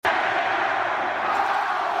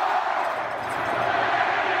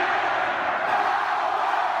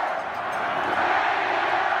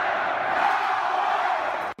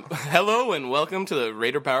Hello and welcome to the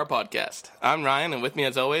Raider Power Podcast. I'm Ryan, and with me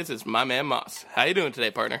as always is my man Moss. How you doing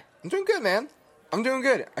today, partner? I'm doing good, man. I'm doing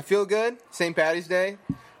good. I feel good. St. Patty's Day.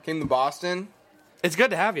 Came to Boston. It's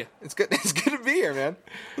good to have you. It's good. It's good to be here, man.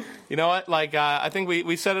 You know what? I think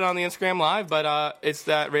we said it on the Instagram Live, but it's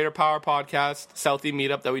that Raider Power Podcast Southie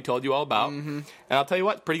meetup that we told you all about. Mm-hmm. And I'll tell you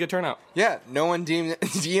what, pretty good turnout. Yeah, no one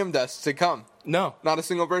DM'd us to come. No. Not a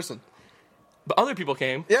single person. But other people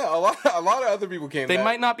came. Yeah, a lot of other people came. They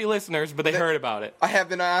might not be listeners, but they heard about it. I have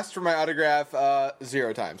been asked for my autograph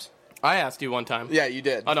 0 times. I asked you one time. Yeah, you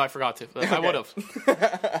did. Oh, no, I forgot to. I would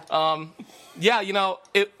have. Yeah,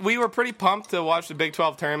 we were pretty pumped to watch the Big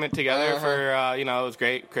 12 tournament together for, it was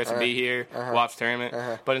great. Chris would be here, watch the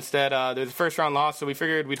tournament. But instead, there was a first-round loss, so we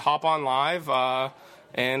figured we'd hop on live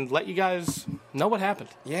and let you guys know what happened.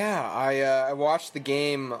 Yeah, I watched the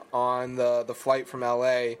game on the flight from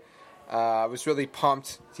L.A., I was really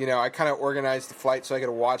pumped. I kind of organized the flight so I could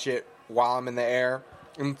watch it while I'm in the air.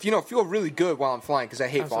 And, feel really good while I'm flying because I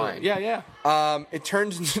hate flying. Yeah. It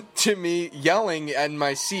turns to me yelling in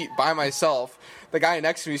my seat by myself. The guy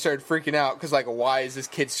next to me started freaking out because, why is this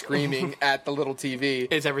kid screaming at the little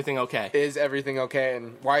TV? Is everything okay? Is everything okay?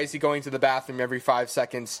 And why is he going to the bathroom every 5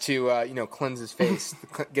 seconds to, cleanse his face,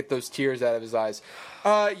 get those tears out of his eyes?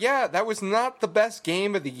 Yeah, that was not the best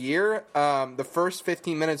game of the year. The first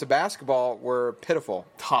 15 minutes of basketball were pitiful.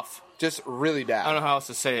 Tough. Just really bad. I don't know how else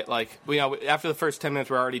to say it. After the first 10 minutes,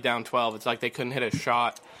 we're already down 12. It's like they couldn't hit a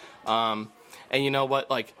shot. And you know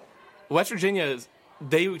what? West Virginia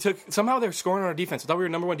somehow they're scoring on our defense. I thought we were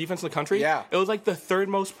number one defense in the country. Yeah. It was the third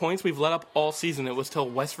most points we've let up all season. It was till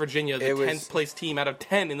West Virginia, the 10th place team out of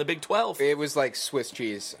 10 in the Big 12. It was like Swiss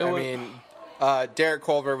cheese. Derek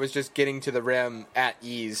Culver was just getting to the rim at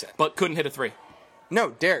ease. But couldn't hit a three. No,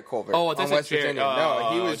 Derek Culver on West Virginia.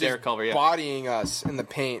 He was just bodying us in the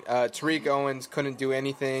paint. Tariq Owens couldn't do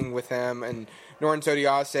anything with him. And Noren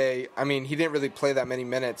Sodiase, he didn't really play that many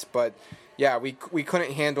minutes. But, yeah, we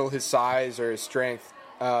couldn't handle his size or his strength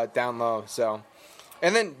down low. So,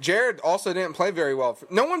 and then Jared also didn't play very well.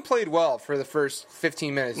 No one played well for the first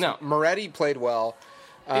 15 minutes. No. Moretti played well.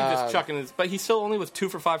 He just chucking his, but he still only was 2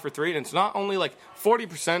 for 5 for 3, and it's not only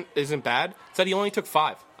 40% isn't bad. It's that he only took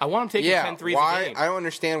 5. I want him taking 10 threes a game. I don't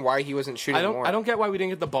understand why he wasn't shooting more. I don't get why we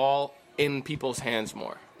didn't get the ball in people's hands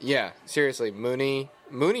more. Yeah, seriously, Mooney,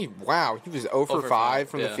 wow, he was 0 for 5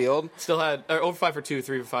 from the field. Still had 0 for 5 for 2,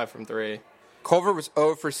 3 for 5 from 3. Culver was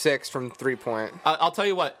 0 for 6 from 3-point. I'll tell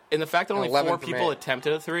you what, in the fact that only 4 people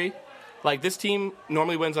attempted a 3, this team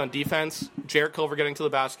normally wins on defense, Jarrett Culver getting to the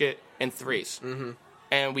basket, and threes. Mm-hmm.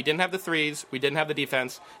 And we didn't have the threes. We didn't have the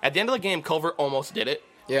defense. At the end of the game, Culver almost did it.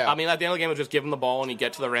 Yeah. At the end of the game, it was just give him the ball, and he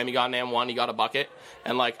get to the rim. He got an and one. He got a bucket.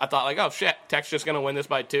 And, I thought, oh, shit, Tech's just going to win this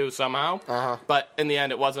by 2 somehow. Uh-huh. But in the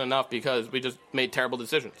end, it wasn't enough because we just made terrible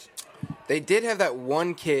decisions. They did have that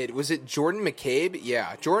one kid. Was it Jordan McCabe?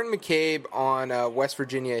 Yeah. Jordan McCabe on West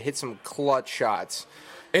Virginia hit some clutch shots.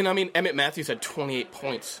 And, Emmett Matthews had 28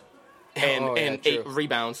 points and 8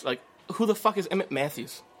 rebounds. Who the fuck is Emmett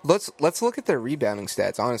Matthews? Let's look at their rebounding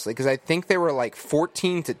stats, honestly, because I think they were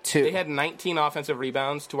 14 to 2. They had 19 offensive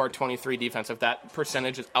rebounds to our 23 defensive. That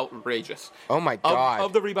percentage is outrageous. Oh, my God.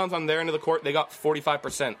 Of the rebounds on their end of the court, they got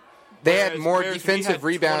 45%. They had more defensive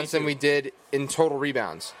rebounds than we did in total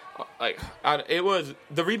rebounds.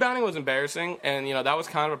 The rebounding was embarrassing, and that was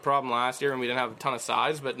kind of a problem last year when we didn't have a ton of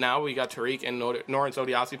size. But now we got Tariq and Noren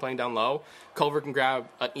Sodiase playing down low. Culver can grab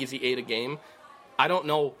an easy 8 a game. I don't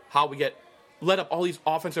know how we let up all these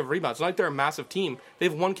offensive rebounds. It's not like they're a massive team. They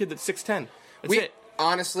have one kid that's 6'10". That's it.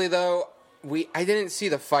 Honestly, though, I didn't see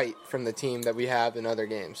the fight from the team that we have in other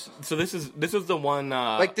games. So this is the one.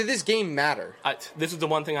 Did this game matter? This is the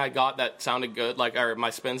one thing I got that sounded good.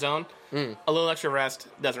 My spin zone. A little extra rest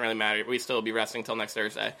doesn't really matter. We still be resting until next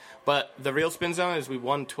Thursday. But the real spin zone is we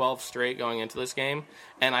won 12 straight going into this game,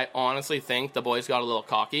 and I honestly think the boys got a little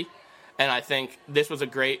cocky. And I think this was a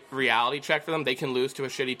great reality check for them. They can lose to a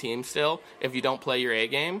shitty team still if you don't play your A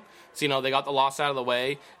game. So, they got the loss out of the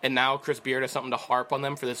way, and now Chris Beard has something to harp on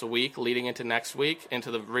them for this week, leading into next week,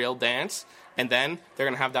 into the real dance. And then they're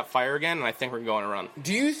going to have that fire again, and I think we're going to run.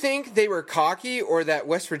 Do you think they were cocky or that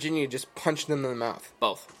West Virginia just punched them in the mouth?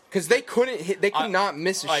 Both. Because they couldn't hit. They could not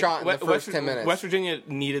miss a shot in the first 10 minutes. West Virginia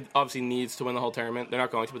obviously needs to win the whole tournament. They're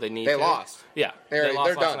not going to, but they need to. They lost. Yeah, they lost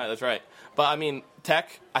they're last done. night. That's right. But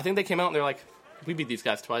Tech. I think they came out and they're like, we beat these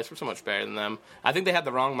guys twice. We're so much better than them. I think they had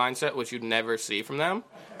the wrong mindset, which you'd never see from them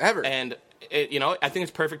ever. And I think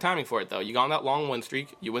it's perfect timing for it though. You go on that long win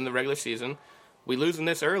streak. You win the regular season. We lose in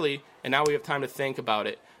this early, and now we have time to think about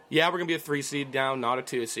it. Yeah, we're gonna be a 3 seed down, not a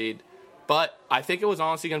 2 seed. But I think it was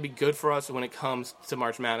honestly going to be good for us when it comes to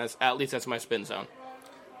March Madness. At least that's my spin zone.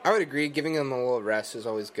 I would agree. Giving them a little rest is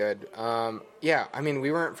always good. Yeah, I mean,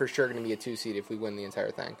 we weren't for sure going to be a 2 seed if we win the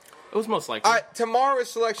entire thing. It was most likely. Tomorrow is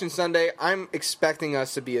Selection Sunday. I'm expecting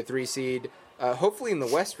us to be a 3 seed, hopefully in the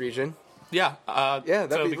West region. Yeah.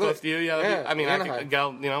 That'd be close to you. Yeah. I mean, Anaheim. I could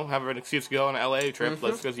go, have an excuse to go on an LA trip.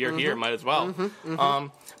 Because you're here, might as well.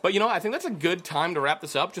 But, I think that's a good time to wrap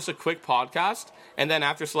this up. Just a quick podcast. And then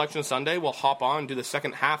after Selection Sunday, we'll hop on and do the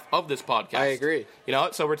second half of this podcast. I agree.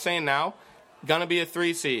 So we're saying now, gonna be a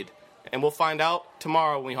 3 seed. And we'll find out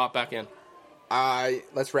tomorrow when we hop back in.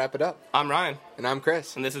 Let's wrap it up. I'm Ryan. And I'm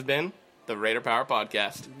Chris. And this has been the Raider Power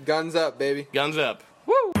Podcast. Guns up, baby. Guns up.